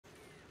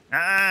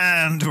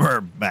And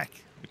we're back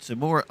with some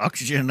more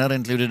oxygen not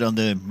included on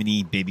the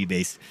mini baby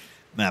base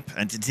map.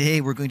 And today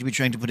we're going to be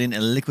trying to put in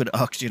a liquid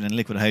oxygen and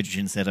liquid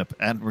hydrogen setup,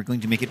 and we're going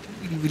to make it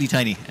really, really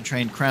tiny and try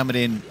and cram it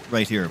in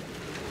right here.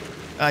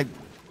 I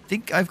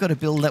think I've got a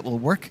build that will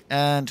work,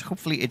 and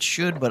hopefully it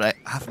should, but I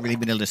haven't really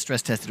been able to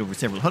stress test it over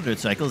several hundred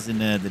cycles in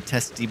the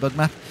test debug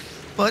map.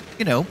 But,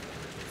 you know,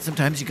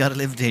 sometimes you gotta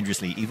live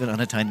dangerously, even on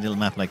a tiny little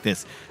map like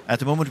this. At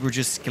the moment, we're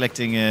just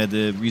collecting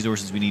the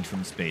resources we need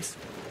from space.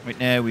 Right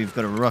now, we've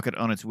got a rocket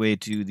on its way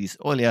to this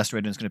oily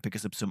asteroid, and it's going to pick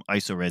us up some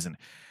iso resin.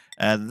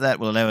 That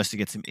will allow us to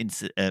get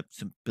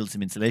build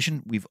some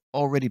insulation. We've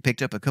already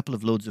picked up a couple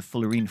of loads of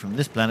fullerene from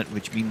this planet,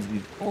 which means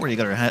we've already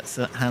got our hands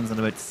on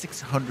about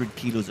 600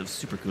 kilos of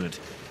supercoolant.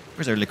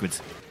 Where's our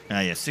liquids?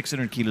 Yeah,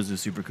 600 kilos of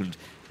supercoolant.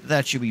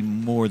 That should be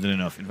more than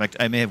enough. In fact,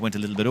 I may have went a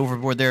little bit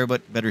overboard there,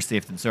 but better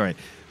safe than sorry.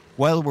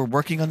 While we're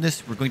working on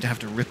this, we're going to have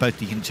to rip out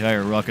the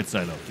entire rocket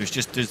silo.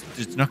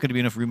 There's not going to be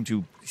enough room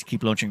to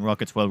keep launching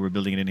rockets while we're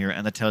building it in here,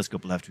 and the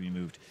telescope will have to be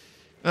moved.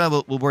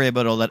 We'll worry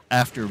about all that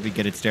after we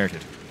get it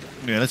started.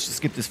 Yeah, let's just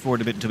skip this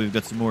forward a bit until we've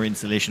got some more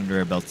insulation under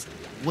our belts.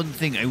 One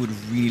thing I would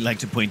really like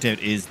to point out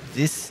is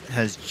this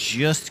has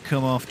just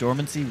come off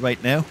dormancy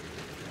right now,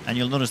 and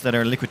you'll notice that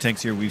our liquid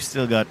tanks here, we've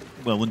still got,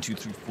 well, 1, 2,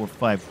 3, 4,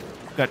 5.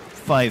 We've got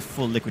 5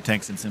 full liquid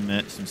tanks and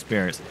some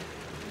spares.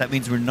 That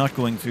means we're not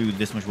going through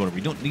this much water. We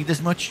don't need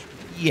this much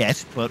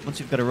yet, but once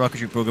we've got a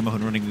rocketry program up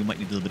and running, we might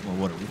need a little bit more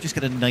water. We've just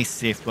got a nice,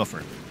 safe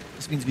buffer.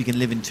 This means we can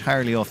live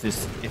entirely off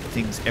this if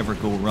things ever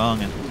go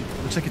wrong, and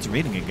it looks like it's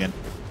raining again.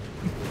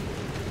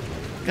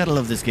 Gotta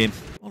love this game.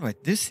 All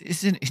right, this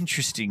is an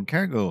interesting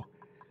cargo.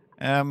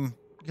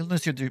 You'll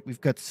notice here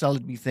we've got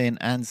solid methane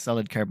and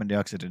solid carbon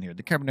dioxide in here.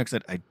 The carbon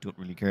dioxide I don't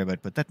really care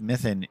about, but that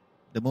methane,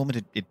 the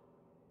moment it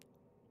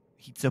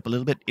heats up a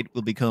little bit, it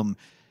will become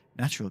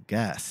natural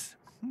gas.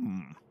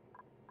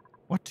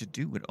 What to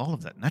do with all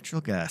of that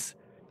natural gas?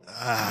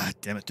 Ah,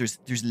 damn it.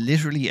 There's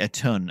literally a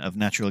ton of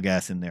natural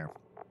gas in there.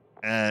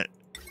 But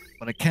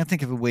I can't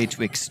think of a way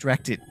to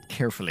extract it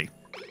carefully.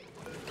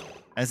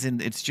 As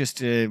in, it's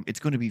just, it's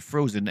going to be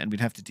frozen, and we'd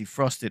have to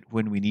defrost it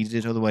when we needed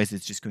it. Otherwise,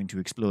 it's just going to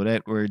explode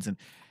outwards. And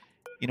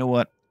you know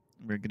what?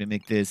 We're going to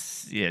make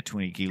this,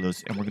 20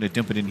 kilos, and we're going to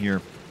dump it in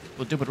here.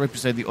 We'll dump it right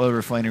beside the oil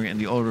refinery, and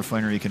the oil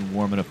refinery can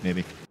warm it up,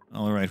 maybe.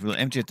 All right, we'll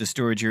empty out the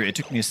storage here. It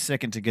took me a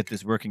second to get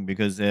this working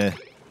because,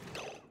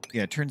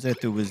 it turns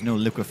out there was no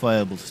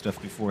liquefiable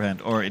stuff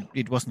beforehand, or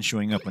it wasn't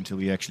showing up until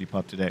we actually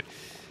popped it out.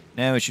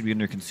 Now it should be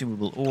under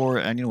consumable ore,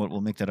 and you know what?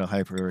 We'll make that a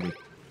high priority.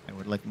 I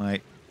would like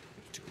my...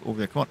 over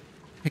there, come on.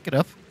 Pick it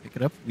up. Pick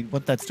it up. We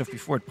want that stuff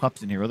before it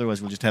pops in here.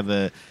 Otherwise, we'll just have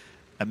a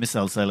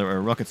missile silo or a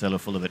rocket silo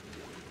full of it.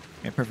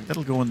 Yeah, perfect.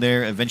 That'll go in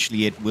there.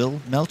 Eventually, it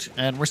will melt.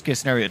 And worst case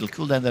scenario, it'll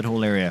cool down that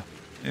whole area.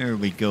 There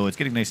we go. It's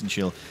getting nice and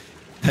chill.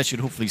 That should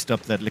hopefully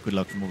stop that liquid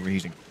lock from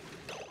overheating.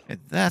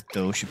 That,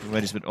 though, should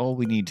provide us with all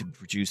we need to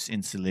produce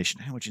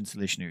insulation. How much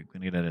insulation are we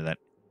going to get out of that?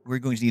 We're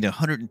going to need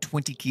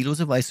 120 kilos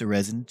of iso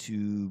resin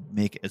to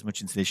make as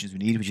much insulation as we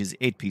need, which is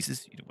 8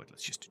 pieces. You know what?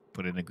 Let's just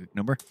put in a quick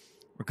number.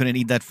 We're going to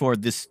need that for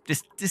this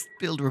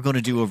build we're going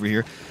to do over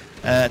here.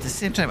 At the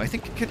same time, I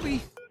think, can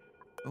we...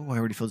 Oh, I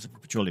already filled this up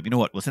with petroleum. You know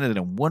what? We'll send it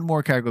on one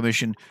more cargo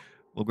mission.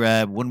 We'll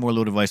grab one more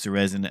load of iso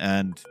resin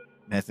and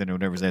methane or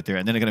whatever's out there.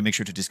 And then I got to make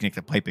sure to disconnect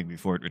the piping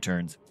before it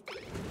returns.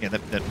 Yeah,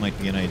 that might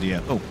be an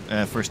idea. Oh,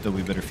 first, though,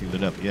 we better fuel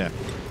it up. Yeah.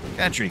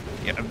 Gantry.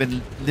 Yeah, I've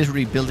been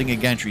literally building a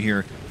gantry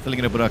here, filling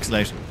it up with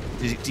oxalite,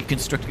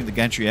 deconstructing the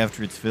gantry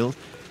after it's filled.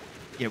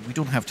 Yeah, we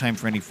don't have time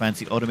for any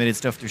fancy automated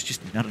stuff. There's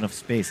just not enough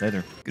space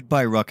either.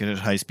 Goodbye, rocket at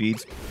high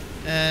speeds.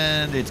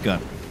 And it's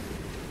gone.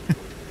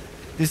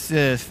 This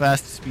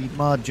fast speed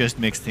mod just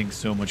makes things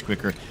so much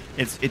quicker.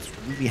 It's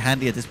really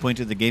handy at this point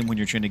of the game when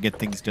you're trying to get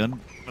things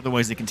done.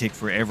 Otherwise, it can take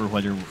forever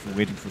while you're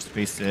waiting for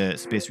space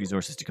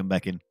resources to come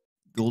back in.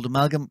 Gold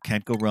amalgam,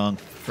 can't go wrong.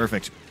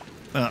 Perfect.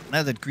 Well,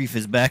 now that Grief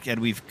is back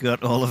and we've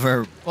got all of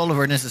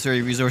our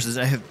necessary resources,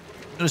 I have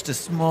noticed a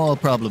small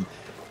problem.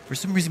 For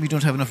some reason, we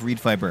don't have enough reed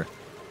fiber.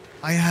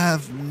 I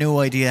have no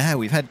idea how.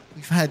 We've had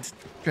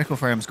Draco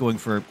farms going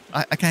for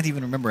I can't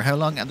even remember how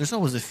long, and there's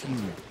always a few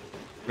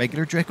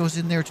regular Dracos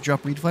in there to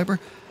drop reed fiber.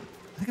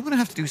 I think I'm going to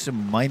have to do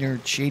some minor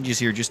changes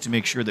here just to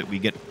make sure that we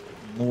get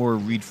more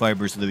reed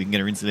fiber so that we can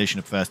get our insulation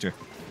up faster.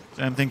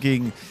 So I'm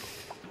thinking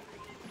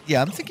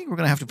we're going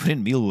to have to put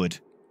in mealwood.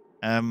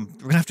 We're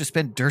going to have to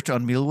spend dirt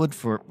on mealwood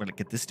for, well,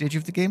 like at this stage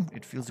of the game.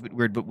 It feels a bit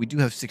weird, but we do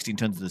have 16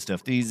 tons of this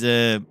stuff.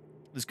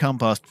 This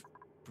compost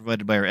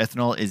provided by our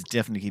ethanol is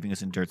definitely keeping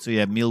us in dirt. So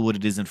yeah, mealwood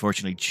it is,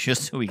 unfortunately,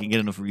 just so we can get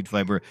enough reed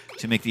fiber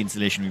to make the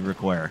insulation we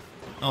require.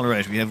 All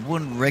right, we have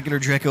one regular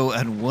Draco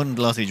and one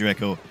glossy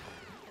Draco.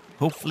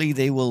 Hopefully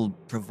they will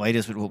provide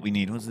us with what we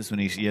need. What's this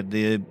one eat? Yeah,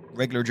 the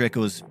regular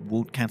Dracos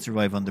can't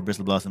survive on the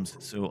bristle blossoms,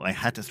 so I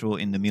had to throw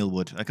in the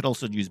mealwood. I could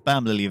also use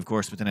Bam Lily, of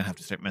course, but then I'd have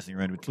to start messing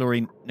around with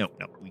chlorine. No,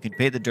 we can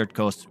pay the dirt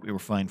costs. We were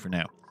fine for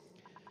now.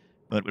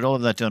 But with all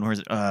of that done, where's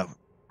it? Have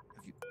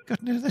you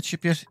gotten out of that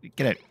ship yet?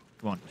 Get out.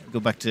 Come on, go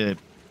back to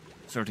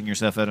sorting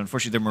yourself out.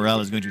 Unfortunately, their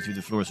morale is going to be through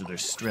the floor, so their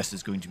stress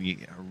is going to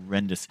be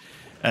horrendous.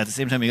 At the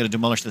same time, we got to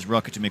demolish this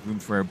rocket to make room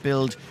for our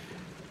build.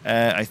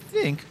 I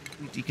think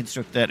we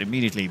deconstruct that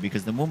immediately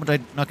because the moment I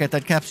knock out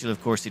that capsule,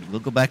 of course, it will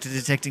go back to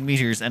detecting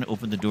meteors and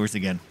open the doors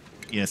again.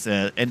 Yes,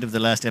 end of the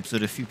last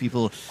episode, a few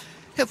people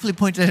helpfully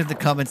pointed out in the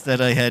comments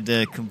that I had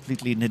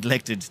completely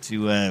neglected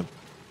to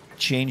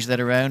change that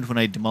around when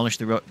I demolished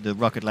the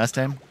rocket last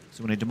time.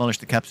 So when I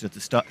demolished the capsule at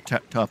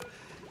the top,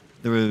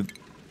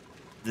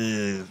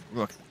 the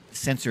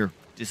sensor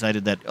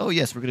decided that, oh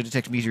yes, we're going to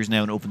detect meteors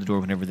now and open the door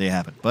whenever they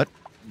happen. But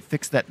we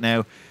fixed that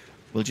now.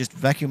 We'll just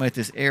vacuum out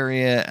this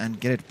area and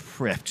get it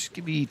prepped.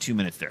 Give me 2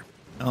 minutes there.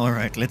 All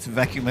right, let's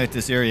vacuum out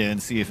this area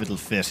and see if it'll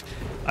fit.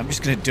 I'm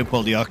just going to dump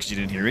all the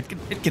oxygen in here. It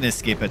can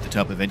escape at the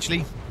top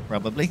eventually,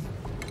 probably.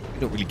 We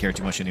don't really care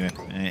too much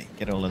anyway.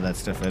 Get all of that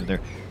stuff out of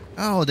there.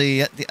 Oh,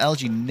 the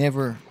algae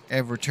never,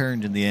 ever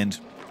turned in the end.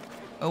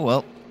 Oh,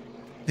 well.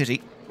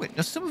 Pity. Wait,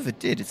 no, some of it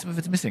did. Some of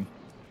it's missing.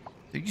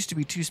 There used to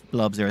be 2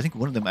 blobs there. I think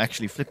one of them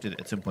actually flipped it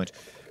at some point.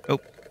 Oh,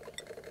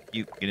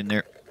 you get in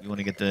there. You want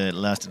to get the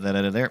last of that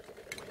out of there.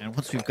 And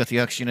once we've got the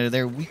oxygen out of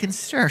there, we can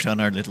start on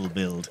our little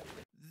build.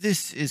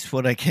 This is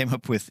what I came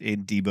up with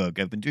in debug.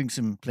 I've been doing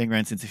some playing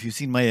around since. If you've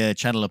seen my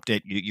channel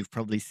update, you've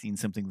probably seen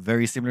something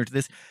very similar to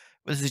this.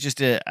 But this is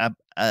just a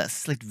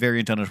slight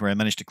variant on it where I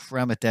managed to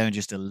cram it down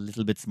just a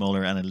little bit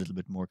smaller and a little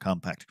bit more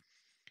compact.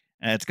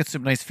 It's got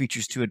some nice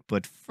features to it,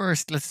 but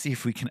first, let's see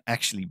if we can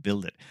actually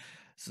build it.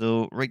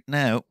 So right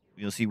now,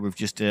 you'll see we've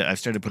just, I've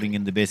started putting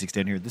in the basics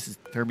down here. This is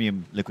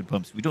thermium liquid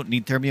pumps. We don't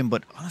need thermium,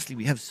 but honestly,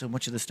 we have so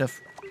much of this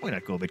stuff. Why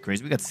not go a bit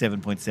crazy? We got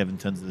 7.7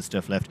 tons of this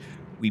stuff left.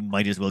 We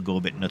might as well go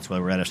a bit nuts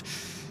while we're at it.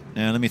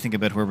 Now, let me think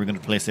about where we're going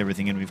to place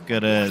everything in. We've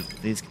got,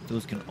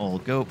 those can all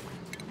go.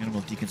 And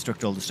we'll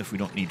deconstruct all the stuff we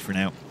don't need for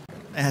now.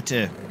 I had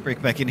to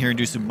break back in here and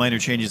do some minor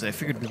changes. I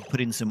figured we'll put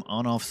in some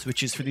on-off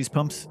switches for these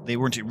pumps. They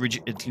weren't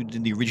included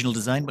in the original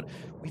design, but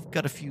we've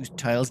got a few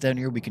tiles down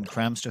here we can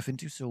cram stuff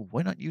into, so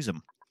why not use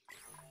them?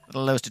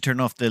 That'll allow us to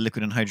turn off the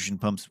liquid and hydrogen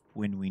pumps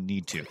when we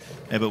need to.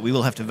 But we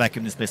will have to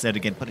vacuum this place out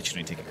again, but it should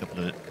only take a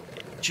couple of...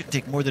 It shouldn't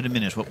take more than a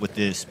minute, what with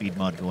the speed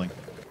mod going.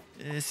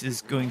 This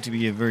is going to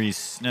be a very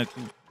snug...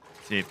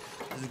 Save.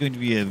 This is going to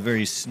be a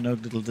very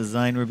snug little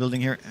design we're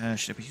building here.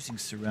 Should I be using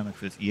ceramic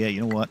for this? Yeah,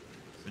 you know what?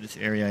 For this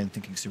area, I'm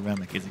thinking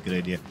ceramic is a good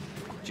idea.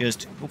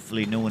 Just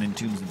hopefully no one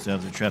entombs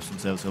themselves or traps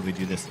themselves while we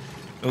do this.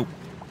 Oh,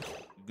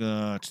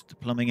 got the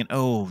plumbing in.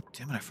 Oh,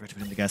 damn it, I forgot to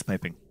put in the gas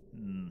piping.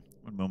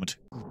 One moment.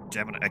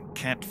 Damn it, I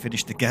can't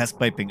finish the gas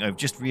piping. I've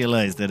just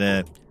realized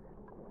that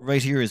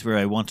right here is where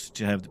I want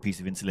to have the piece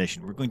of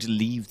insulation. We're going to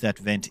leave that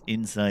vent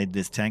inside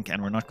this tank,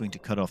 and we're not going to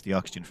cut off the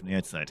oxygen from the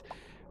outside.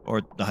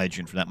 Or the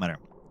hydrogen, for that matter.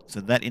 So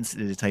that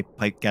insulated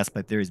type gas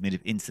pipe there is made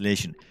of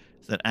insulation.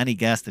 So that any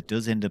gas that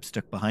does end up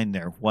stuck behind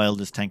there while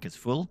this tank is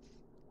full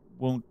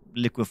won't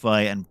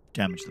liquefy and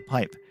damage the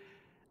pipe.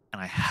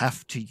 And I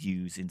have to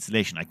use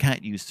insulation. I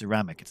can't use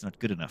ceramic. It's not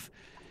good enough.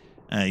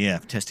 Yeah,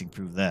 testing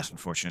proved that,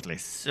 unfortunately.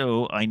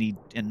 So I need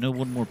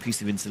one more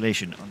piece of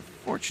insulation.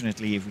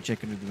 Unfortunately, if we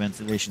check under the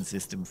ventilation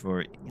system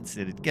for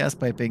insulated gas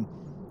piping,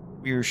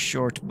 we're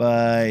short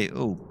by,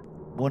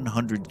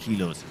 100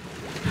 kilos.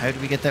 How do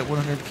we get that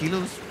 100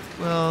 kilos?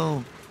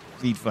 Well,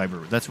 reed fiber.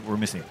 That's what we're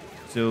missing.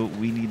 So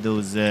we need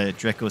those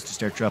Drecos to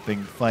start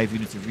dropping 5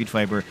 units of reed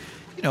fiber,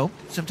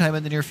 sometime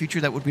in the near future.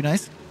 That would be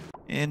nice.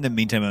 In the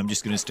meantime, I'm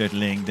just going to start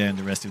laying down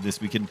the rest of this.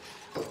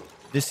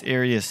 This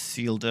area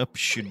sealed up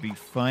should be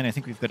fine. I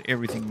think we've got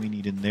everything we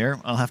need in there.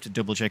 I'll have to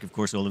double check, of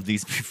course, all of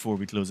these before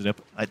we close it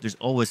up. There's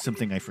always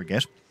something I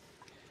forget.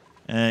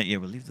 Yeah,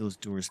 we'll leave those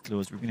doors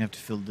closed. We're going to have to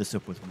fill this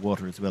up with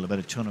water as well, about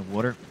a ton of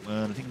water.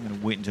 Well, I think I'm going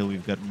to wait until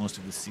we've got most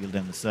of this sealed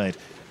down the side.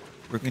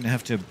 We're going to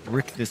have to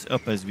brick this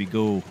up as we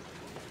go.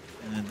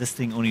 This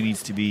thing only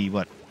needs to be,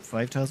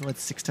 5 tiles wide?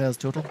 6 tiles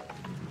total?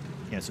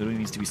 Yeah, so it only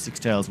needs to be 6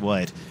 tiles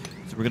wide.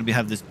 So we're going to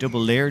have this double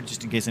layer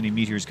just in case any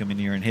meteors come in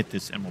here and hit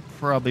this, and we'll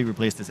probably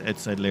replace this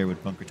outside layer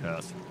with bunker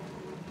tiles.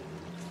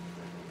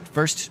 But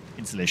first,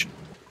 insulation.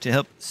 To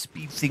help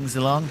speed things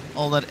along,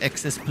 all that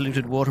excess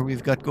polluted water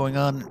we've got going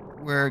on,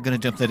 we're going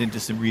to dump that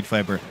into some reed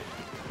fiber.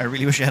 I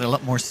really wish I had a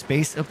lot more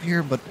space up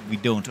here, but we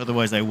don't.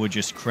 Otherwise, I would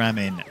just cram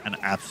in an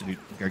absolute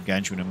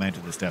gargantuan amount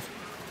of this stuff.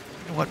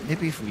 You know what?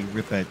 Maybe if we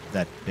rip out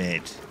that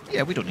bed.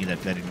 Yeah, we don't need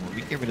that bed anymore.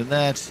 We get rid of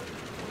that.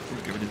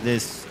 We'll get rid of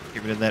this.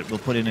 Get rid of that. We'll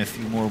put in a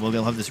few more.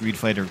 We'll have this reed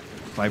fiber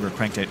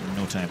cranked out in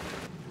no time.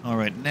 All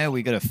right, now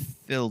we got to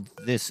fill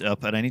this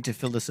up, and I need to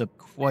fill this up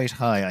quite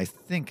high. I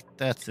think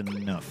that's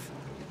enough.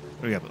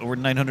 What do we got? Over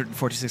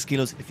 946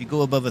 kilos. If you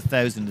go above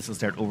 1,000, this will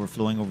start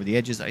overflowing over the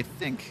edges. I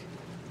think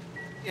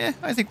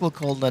we'll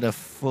call that a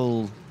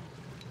full...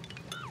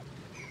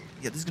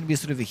 Yeah, this is going to be a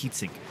sort of a heat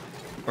sink.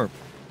 Or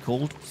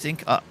cold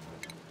sink.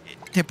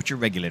 Temperature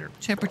regulator.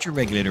 Temperature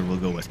regulator we'll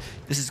go with.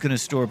 This is going to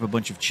store up a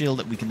bunch of chill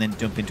that we can then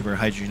dump into our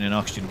hydrogen and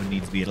oxygen when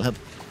needs be. It'll help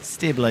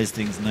stabilize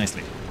things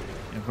nicely.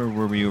 And where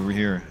were we over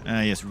here?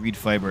 Yes, reed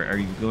fiber. Are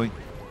you going?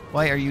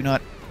 Why are you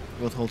not?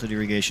 Growth halted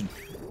irrigation.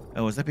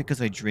 Oh, is that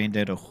because I drained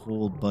out a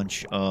whole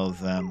bunch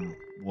of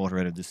water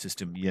out of the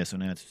system? Yeah, so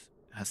now it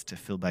has to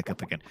fill back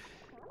up again.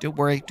 Don't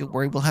worry.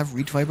 We'll have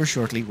reed fiber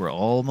shortly. We're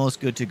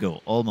almost good to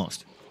go.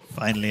 Almost.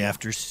 Finally,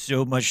 after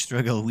so much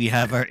struggle, we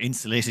have our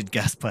insulated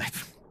gas pipe.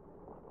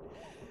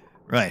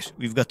 Right,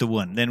 we've got the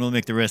one. Then we'll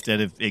make the rest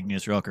out of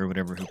igneous rock or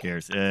whatever. Who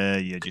cares?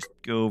 Yeah, just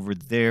go over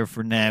there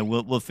for now.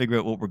 We'll figure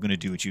out what we're going to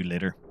do with you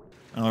later.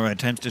 All right,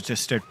 time to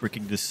just start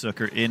bricking this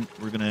sucker in.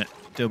 We're going to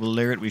double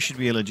layer it. We should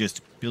be able to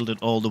just build it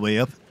all the way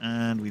up.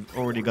 And we've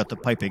already got the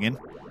piping in.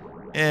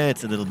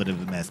 It's a little bit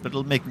of a mess, but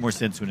it'll make more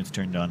sense when it's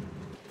turned on.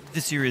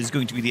 This here is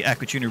going to be the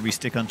aqua tuner we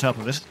stick on top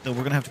of it. Though we're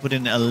going to have to put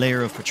in a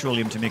layer of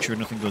petroleum to make sure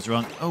nothing goes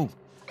wrong. Oh,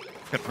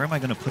 where am I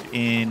going to put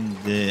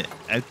in the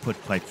output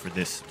pipe for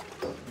this?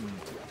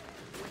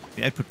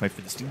 The output pipe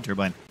for the steam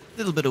turbine. A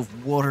little bit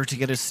of water to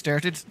get us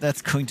started.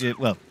 That's going to,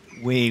 well,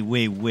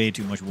 way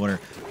too much water.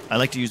 I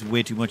like to use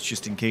way too much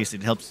just in case.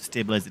 It helps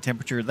stabilize the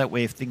temperature. That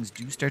way, if things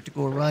do start to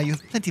go awry, you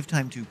have plenty of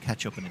time to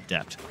catch up and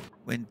adapt.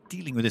 When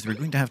dealing with this, we're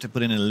going to have to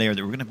put in a layer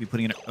that we're going to be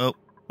putting in. Oh,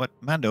 what?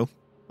 Mando?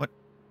 What?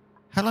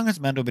 How long has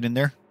Mando been in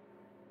there?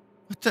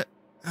 What the?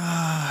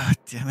 Ah,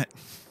 damn it.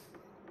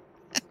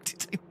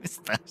 Did I miss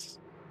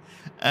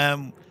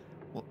that?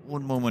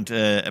 One moment,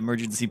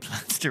 emergency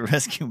plans to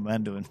rescue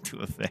Mando into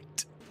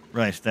effect.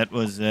 Right, that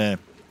was,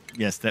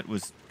 yes, that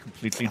was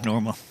completely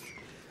normal.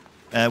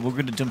 We're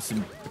going to dump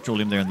some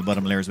petroleum there in the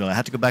bottom layer as well. I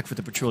had to go back for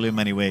the petroleum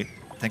anyway.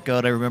 Thank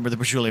God I remember the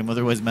petroleum,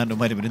 otherwise Mando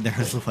might have been in there a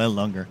little while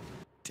longer.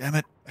 Damn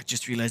it, I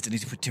just realized I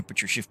need to put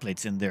temperature shift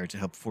plates in there to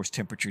help force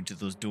temperature into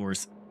those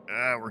doors.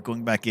 We're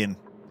going back in.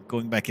 We're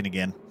going back in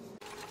again.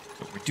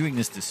 But we're doing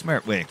this the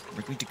smart way.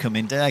 We're going to come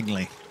in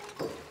diagonally.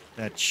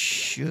 That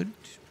should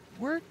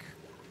work.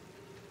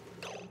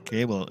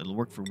 Okay, well, it'll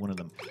work for one of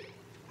them.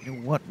 You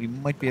know what? We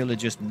might be able to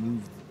just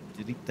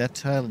delete that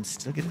tile and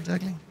still get it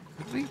diagonally?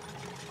 Could we? You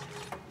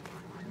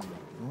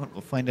know what?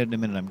 We'll find out in a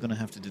minute. I'm going to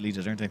have to delete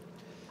it, aren't I?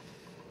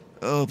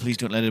 Oh, please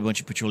don't let a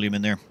bunch of petroleum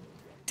in there.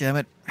 Damn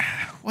it.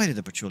 Why did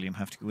the petroleum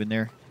have to go in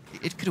there?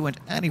 It could have went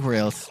anywhere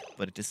else,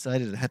 but it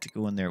decided it had to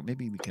go in there.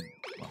 Maybe we can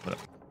mop it up.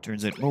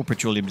 Turns out more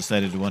petroleum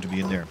decided to want to be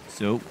in there.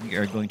 So we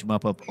are going to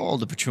mop up all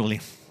the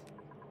petroleum.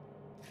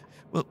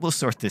 We'll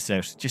sort this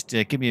out. Just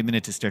give me a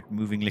minute to start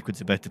moving liquids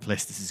about the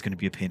place. This is going to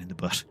be a pain in the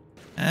butt.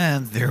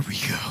 And there we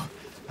go.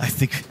 I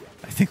think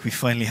we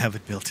finally have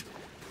it built.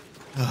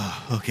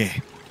 Oh,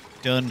 okay.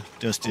 Done.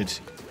 Dusted.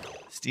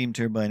 Steam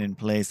turbine in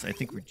place. I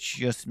think we're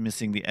just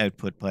missing the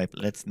output pipe.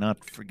 Let's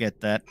not forget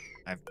that.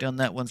 I've done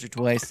that once or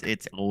twice.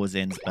 It always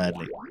ends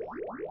badly.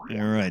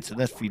 Alright, so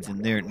that feeds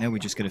in there. Now we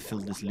just got to fill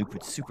this loop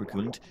with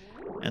supercoolant.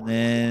 And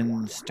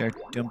then start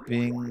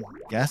dumping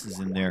gases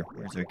in there.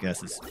 Where's our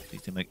gases?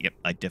 Please tell me. Yep,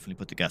 I definitely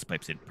put the gas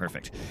pipes in.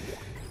 Perfect.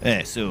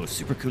 So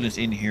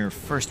supercoolant in here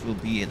first will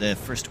be the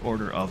first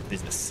order of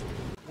business.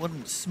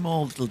 One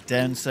small little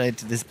downside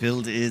to this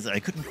build is I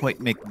couldn't quite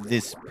make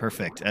this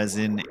perfect. As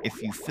in,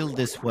 if you fill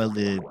this while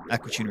the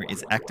aquatuner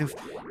is active,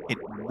 it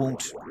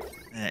won't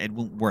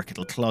work.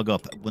 It'll clog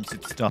up once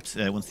it stops.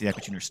 Once the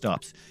aquatuner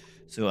stops.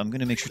 So I'm going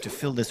to make sure to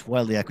fill this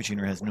while the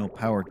aquatuner has no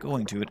power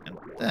going to it, and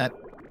that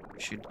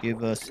should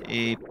give us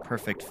a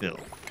perfect fill.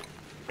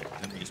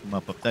 Let me just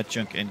mop up that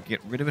junk and get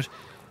rid of it.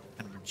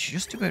 And we're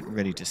just about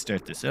ready to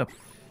start this up.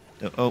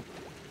 Oh,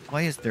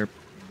 why is there...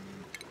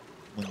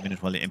 1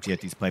 minute while I empty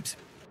out these pipes.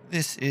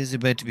 This is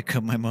about to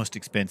become my most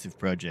expensive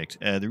project.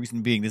 The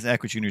reason being, this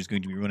aquatuner is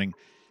going to be running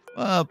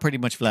pretty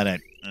much flat out.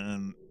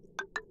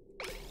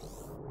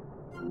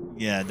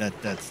 Yeah,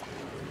 that's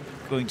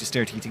going to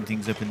start heating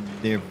things up in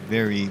there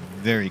very,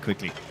 very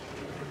quickly.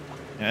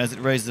 Now, as it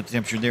rises up the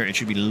temperature there, it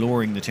should be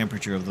lowering the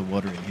temperature of the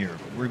water in here.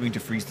 We're going to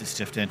freeze this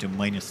stuff down to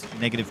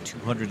negative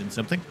 200 and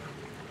something.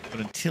 But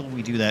until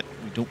we do that,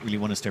 we don't really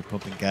want to start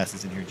pumping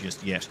gases in here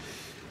just yet.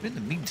 But in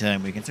the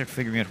meantime, we can start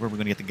figuring out where we're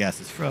going to get the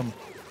gases from.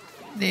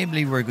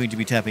 Namely, we're going to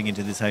be tapping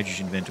into this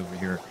hydrogen vent over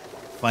here.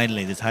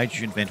 Finally, this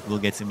hydrogen vent will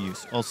get some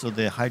use. Also,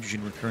 the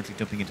hydrogen we're currently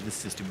dumping into this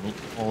system will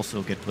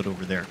also get put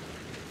over there.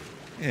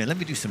 Yeah, let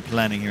me do some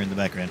planning here in the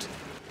background.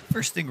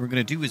 First thing we're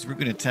going to do is we're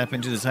going to tap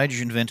into this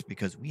hydrogen vent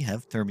because we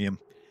have thermium.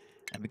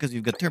 And because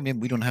we've got thermium,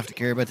 we don't have to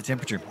care about the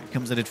temperature. It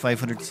comes out at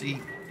 500 C.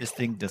 This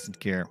thing doesn't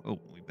care. Oh,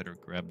 we better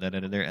grab that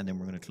out of there, and then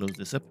we're going to close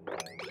this up.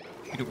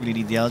 We don't really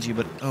need the algae,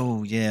 but...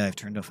 Oh, yeah, I've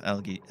turned off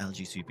algae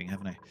sweeping,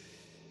 haven't I?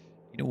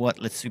 You know what?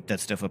 Let's sweep that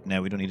stuff up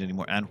now. We don't need it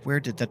anymore. And where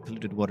did that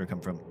polluted water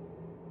come from?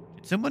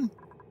 Did someone...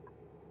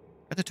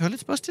 Are the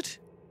toilets busted?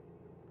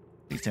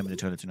 Please tell me the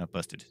toilets are not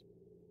busted.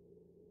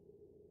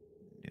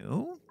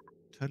 No?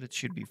 Toilets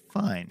should be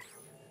fine.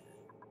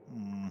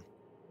 You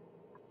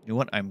know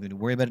what? I'm going to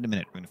worry about it in a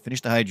minute. We're going to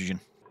finish the hydrogen.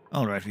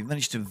 All right, we've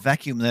managed to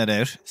vacuum that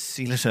out,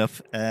 seal it up.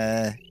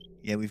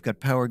 Yeah, we've got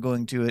power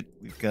going to it.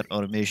 We've got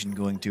automation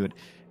going to it.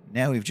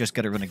 Now we've just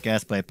got to run a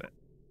gas pipe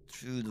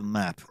through the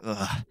map.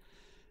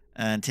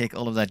 And take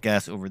all of that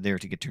gas over there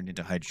to get turned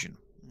into hydrogen.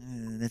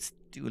 Let's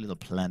do a little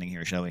planning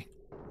here, shall we?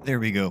 There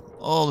we go.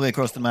 All the way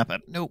across the map.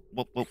 No,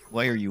 whoa,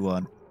 why are you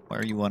on? Why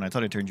are you on? I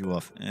thought I turned you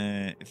off.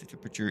 If the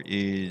temperature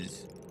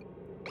is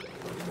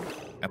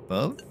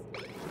above?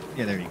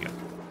 Yeah, there you go.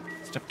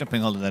 Stop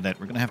dumping all of that out.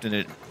 We're going to have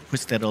to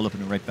twist that all up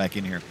and right back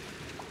in here.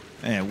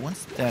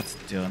 Once that's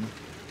done...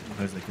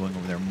 How's that going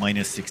over there?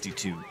 Minus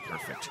 62.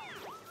 Perfect.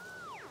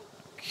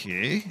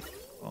 Okay.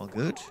 All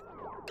good.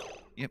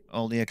 Yep,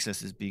 all the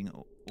excess is being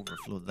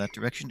overflow that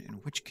direction, in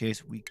which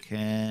case we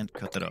can't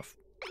cut that off.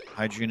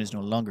 Hydrogen is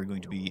no longer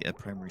going to be a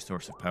primary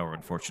source of power,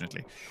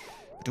 unfortunately.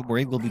 But don't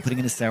worry, we'll be putting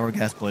in a sour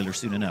gas boiler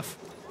soon enough,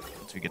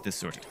 once we get this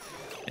sorted.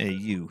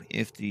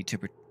 If the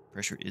temperature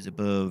pressure is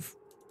above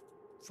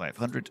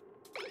 500,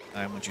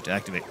 I want you to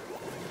activate.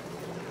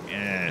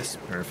 Yes,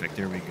 perfect,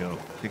 there we go.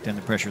 Pick down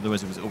the pressure,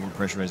 otherwise it was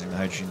over-pressurizing the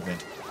hydrogen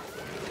vent.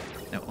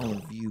 Now, all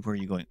of you, where are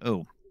you going?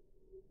 Oh,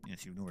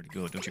 yes, you know where to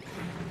go, don't you?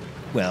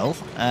 Well,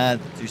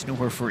 there's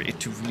nowhere for it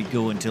to really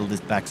go until this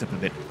backs up a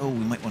bit. Oh,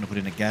 we might want to put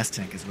in a gas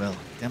tank as well.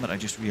 Damn it, I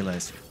just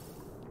realized.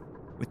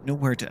 With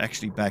nowhere to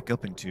actually back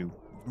up into,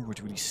 nowhere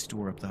to really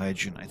store up the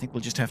hydrogen, I think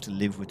we'll just have to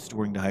live with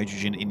storing the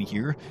hydrogen in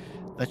here.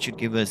 That should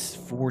give us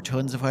 4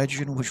 tons of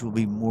hydrogen, which will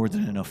be more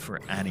than enough for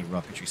any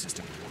rocketry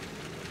system.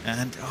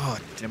 And, oh,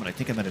 damn it, I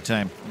think I'm out of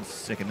time. 1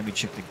 second, let me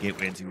check the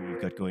gateway and see what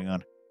we've got going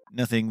on.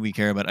 Nothing we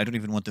care about. I don't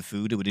even want the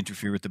food. It would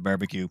interfere with the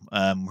barbecue.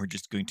 We're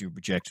just going to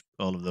reject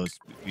all of those.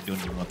 We don't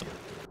even want them.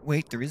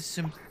 Wait, there is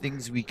some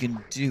things we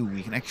can do.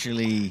 We can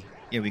actually...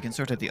 Yeah, we can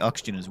sort out the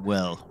oxygen as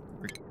well.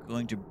 We're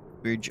going to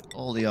bridge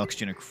all the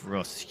oxygen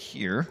across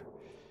here.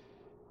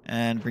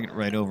 And bring it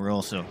right over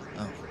also.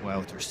 Oh,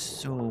 wow, there's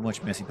so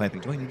much messy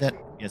piping. Do I need that?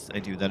 Yes, I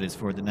do. That is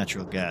for the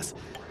natural gas.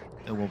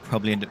 We'll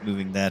probably end up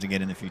moving that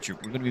again in the future.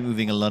 We're going to be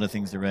moving a lot of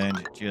things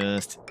around.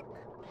 Just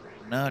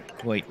not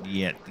quite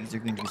yet. These are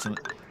going to be some...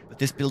 But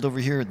this build over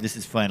here, this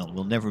is final.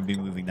 We'll never be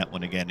moving that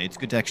one again. It's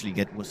good to actually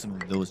get some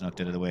of those knocked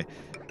out of the way.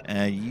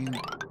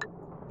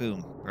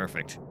 Boom.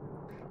 Perfect.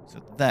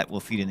 So that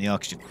will feed in the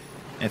oxygen.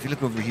 Now, if you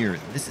look over here,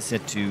 this is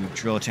set to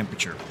draw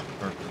temperature.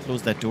 Or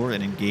close that door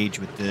and engage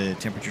with the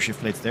temperature shift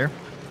plates there.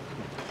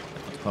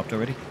 That one's popped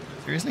already.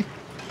 Seriously?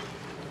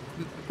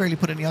 We barely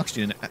put any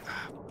oxygen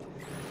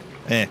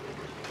in it.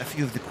 A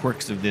few of the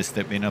quirks of this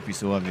that may not be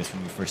so obvious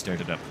when we first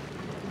started up.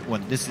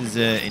 One, this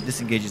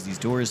engages these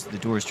doors. The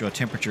doors draw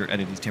temperature out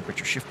of these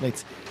temperature shift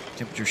plates.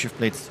 Temperature shift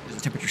plates. There's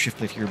a temperature shift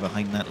plate here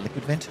behind that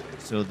liquid vent.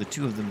 So the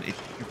two of them,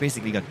 you've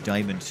basically got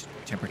diamond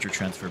temperature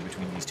transfer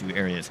between these two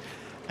areas,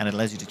 and it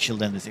allows you to chill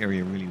down this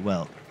area really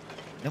well.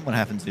 And then what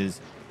happens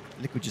is,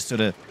 liquid just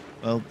sort of,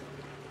 well,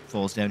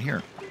 falls down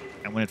here.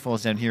 And when it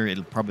falls down here,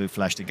 it'll probably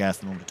flash the gas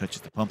the moment it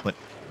touches the pump, but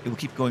it will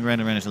keep going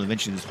round and round until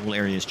eventually this whole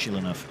area is chill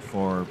enough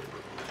for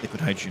liquid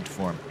hydrogen to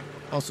form.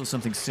 Also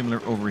something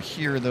similar over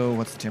here, though.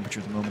 What's the temperature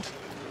at the moment?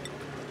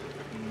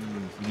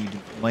 We need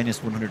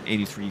minus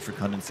 183 for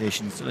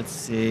condensation, so let's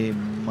say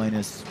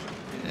minus...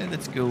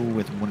 let's go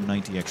with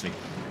 190, actually.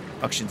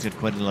 Oxygen's got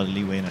quite a lot of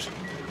leeway in it.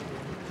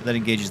 So that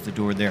engages the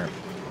door there.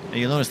 Now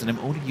you'll notice that I'm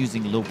only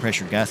using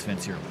low-pressure gas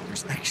vents here.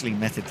 There's actually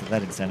method to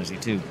that insanity,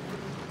 too.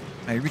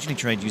 I originally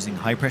tried using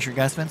high-pressure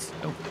gas vents.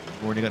 Oh,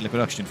 already got liquid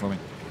oxygen for me.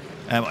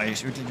 I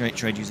originally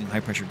tried using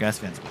high-pressure gas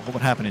vents. But what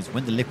would happen is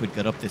when the liquid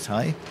got up this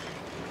high,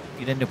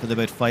 you'd end up with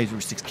about 5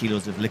 or 6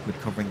 kilos of liquid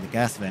covering the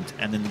gas vent,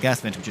 and then the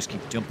gas vent would just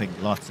keep dumping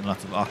lots and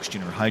lots of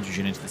oxygen or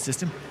hydrogen into the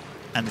system,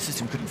 and the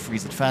system couldn't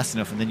freeze it fast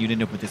enough, and then you'd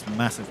end up with this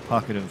massive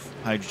pocket of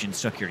hydrogen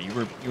stuck here. You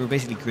were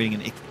basically creating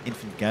an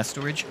infinite gas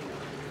storage,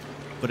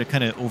 but it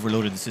kind of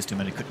overloaded the system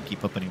and it couldn't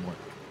keep up anymore.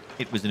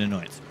 It was an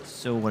annoyance.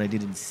 So what I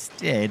did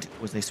instead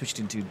was I switched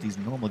into these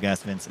normal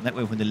gas vents, and that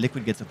way when the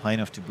liquid gets up high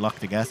enough to block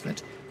the gas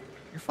vent,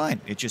 you're fine.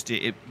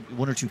 It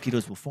 1 or 2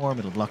 kilos will form,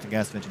 it'll block the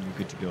gas vent, and you're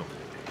good to go.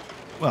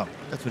 Well,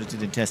 that's what it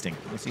did in testing.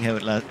 We'll see how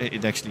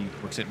it actually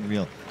works out in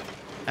real.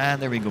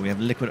 And there we go. We have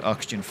liquid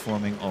oxygen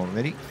forming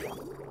already.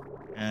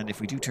 And if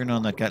we do turn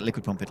on that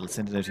liquid pump, it'll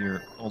send it out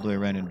here all the way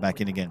around and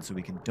back in again, so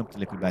we can dump the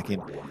liquid back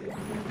in.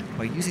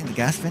 By using the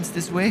gas vents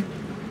this way,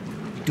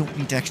 you don't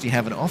need to actually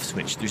have an off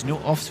switch. There's no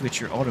off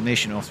switch or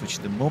automation off switch.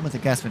 The moment the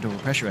gas vent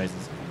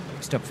overpressurizes,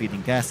 we stop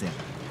feeding gas in.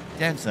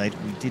 Downside,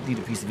 we did need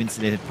a piece of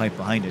insulated pipe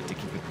behind it to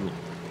keep it cool.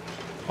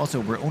 Also,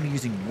 we're only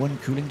using one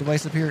cooling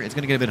device up here. It's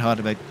going to get a bit hot,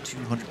 about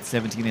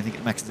 217, I think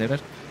it maxes out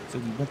at. So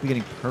we won't be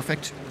getting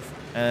perfect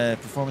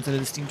performance out of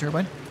the steam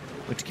turbine.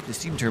 But to keep the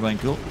steam turbine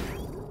cool,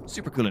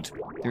 supercoolant.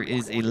 There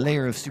is a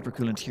layer of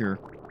supercoolant here.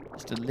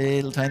 Just a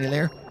little tiny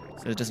layer,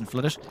 so it doesn't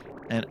flood it.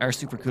 And our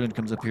supercoolant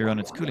comes up here on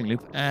its cooling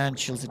loop and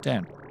chills it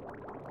down.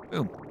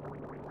 Boom.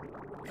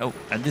 Oh,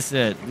 and this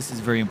is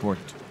very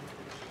important.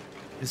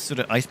 This sort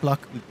of ice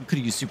block, we could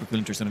have used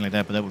supercoolant or something like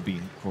that, but that would be,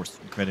 of course,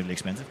 incredibly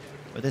expensive.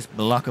 But this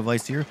block of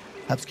ice here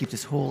helps keep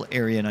this whole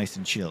area nice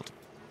and chilled.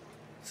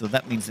 So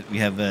that means that we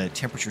have a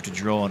temperature to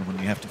draw on when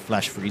we have to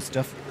flash freeze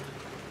stuff.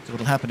 So what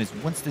will happen is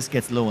once this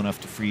gets low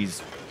enough to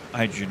freeze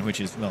hydrogen, which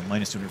is, well,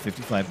 minus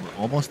 255,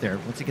 we're almost there.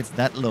 Once it gets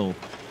that low,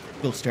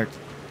 we'll start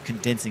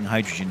condensing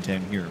hydrogen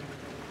down here,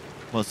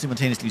 while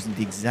simultaneously using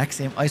the exact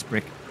same ice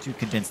brick to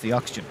condense the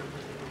oxygen.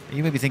 And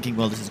you may be thinking,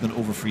 well, this is going to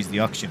overfreeze the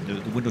oxygen.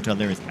 The window tile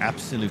there is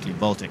absolutely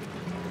Baltic.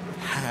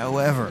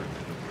 However,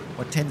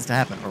 what tends to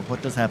happen, or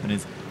what does happen,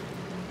 is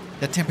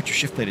that temperature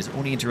shift plate is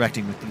only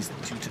interacting with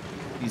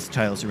these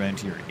tiles around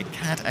here. It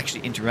can't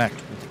actually interact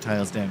with the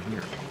tiles down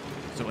here.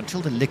 So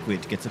until the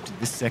liquid gets up to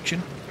this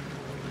section,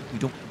 we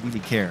don't really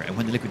care. And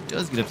when the liquid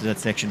does get up to that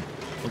section,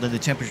 well, then the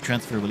temperature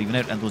transfer will even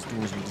out and those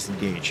doors will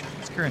disengage.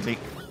 Because currently,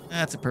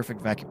 That's a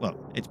perfect vacuum. Well,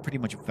 it pretty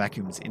much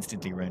vacuums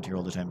instantly around here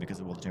all the time because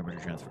of all the temperature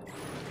transfer.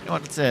 You know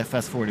what? Let's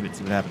fast forward a bit and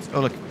see what happens. Oh,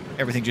 look.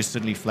 Everything just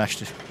suddenly flashed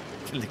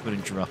to liquid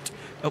and dropped.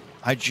 Oh,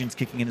 hydrogen's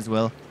kicking in as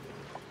well.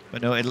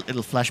 But no,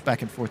 it'll flash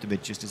back and forth a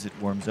bit just as it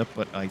warms up.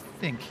 But I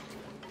think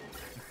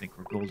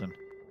we're golden.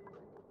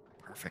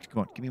 Perfect.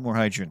 Come on. Give me more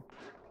hydrogen.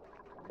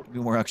 Give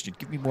me more oxygen.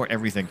 Give me more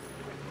everything.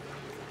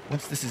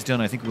 Once this is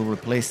done, I think we'll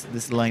replace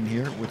this line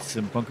here with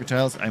some bunker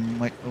tiles. I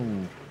might...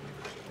 Oh...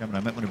 I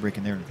might want to break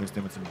in there and replace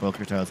them with some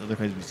bunker tiles.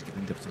 Otherwise, we could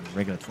end up some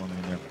regolith forming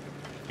in there.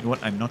 You know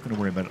what? I'm not going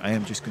to worry about it. I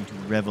am just going to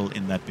revel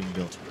in that being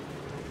built.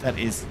 That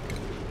is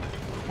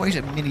quite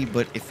a mini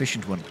but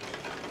efficient one.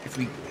 If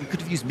we could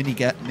have used mini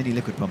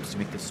liquid pumps to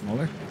make this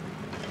smaller,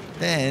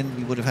 then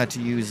we would have had to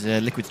use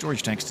liquid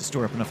storage tanks to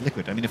store up enough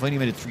liquid. I mean, if I only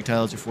made it 3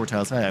 tiles or 4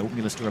 tiles high, I wouldn't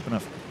be able to store up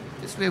enough.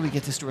 This way, we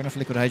get to store enough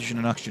liquid hydrogen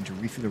and oxygen to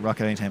refuel the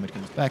rocket anytime it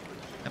comes back.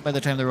 And by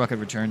the time the rocket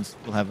returns,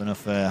 we'll have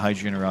enough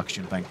hydrogen or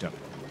oxygen banked up.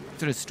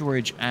 Sort of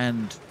storage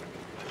and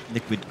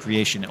liquid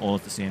creation all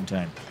at the same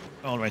time.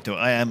 All right, though,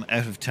 I am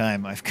out of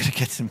time. I've got to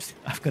get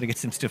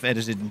some stuff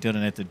edited and done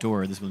and out the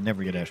door. This will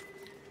never get out.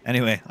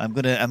 Anyway, I'm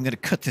gonna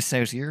cut this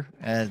out here.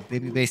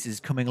 Baby Base is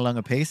coming along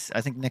apace.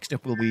 I think next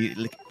up we'll be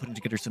putting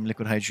together some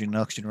liquid hydrogen and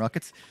oxygen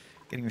rockets,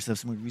 getting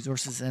ourselves some more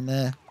resources, and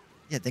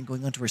yeah, then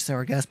going on to our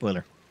sour gas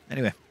boiler.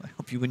 Anyway, I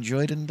hope you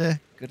enjoyed, and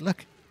good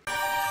luck.